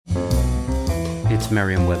It's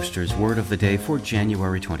Merriam-Webster's Word of the Day for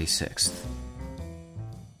January 26th.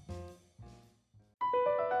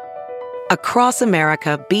 Across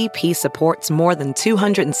America, BP supports more than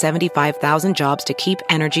 275,000 jobs to keep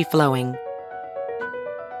energy flowing.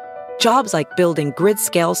 Jobs like building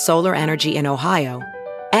grid-scale solar energy in Ohio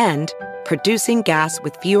and producing gas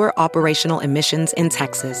with fewer operational emissions in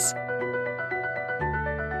Texas.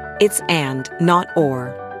 It's and, not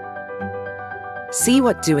or. See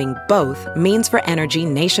what doing both means for energy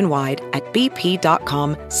nationwide at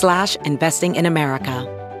bp.com/investing in America.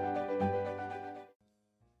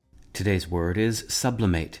 Today's word is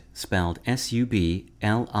sublimate, spelled S-U-B-L-I-M-A-T-E.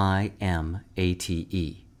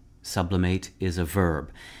 Sublimate is a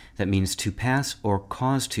verb that means to pass or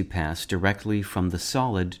cause to pass directly from the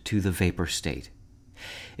solid to the vapor state.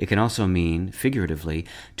 It can also mean, figuratively,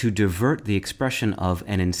 to divert the expression of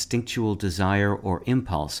an instinctual desire or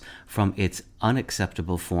impulse from its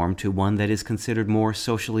unacceptable form to one that is considered more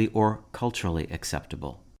socially or culturally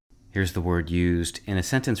acceptable. Here's the word used in a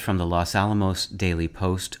sentence from the Los Alamos Daily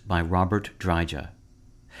Post by Robert Dryja.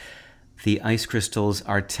 The ice crystals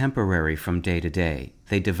are temporary from day to day.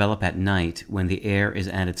 They develop at night when the air is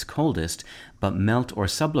at its coldest, but melt or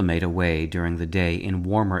sublimate away during the day in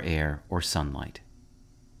warmer air or sunlight.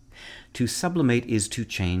 To sublimate is to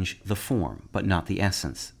change the form, but not the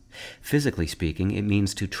essence. Physically speaking, it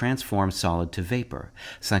means to transform solid to vapor.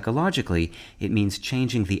 Psychologically, it means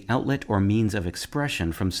changing the outlet or means of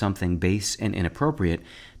expression from something base and inappropriate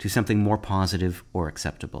to something more positive or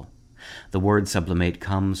acceptable. The word sublimate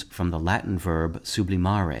comes from the Latin verb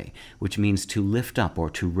sublimare, which means to lift up or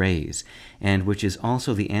to raise, and which is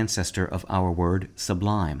also the ancestor of our word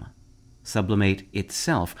sublime. Sublimate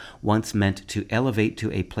itself once meant to elevate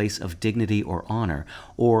to a place of dignity or honor,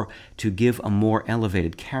 or to give a more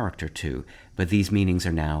elevated character to, but these meanings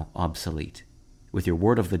are now obsolete. With your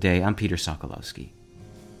Word of the Day, I'm Peter Sokolowski.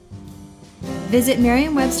 Visit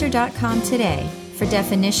Merriam-Webster.com today for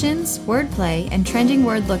definitions, wordplay, and trending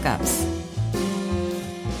word lookups.